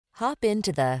Hop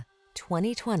into the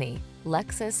 2020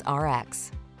 Lexus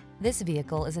RX. This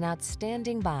vehicle is an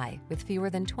outstanding buy with fewer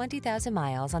than 20,000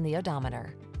 miles on the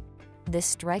odometer. This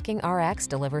striking RX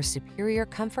delivers superior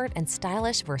comfort and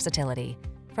stylish versatility.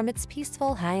 From its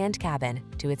peaceful high-end cabin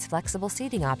to its flexible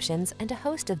seating options and a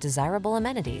host of desirable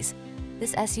amenities,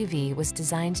 this SUV was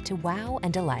designed to wow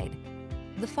and delight.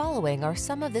 The following are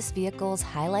some of this vehicle's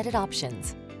highlighted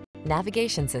options: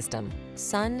 navigation system,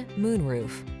 sun,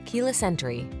 moonroof, keyless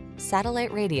entry,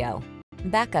 satellite radio,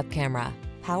 backup camera,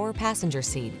 power passenger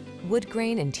seat, wood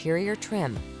grain interior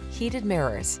trim, heated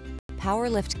mirrors, power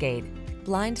liftgate,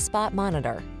 blind spot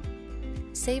monitor.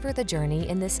 Savor the journey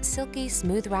in this silky,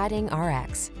 smooth-riding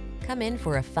RX. Come in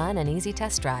for a fun and easy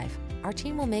test drive. Our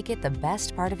team will make it the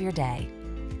best part of your day.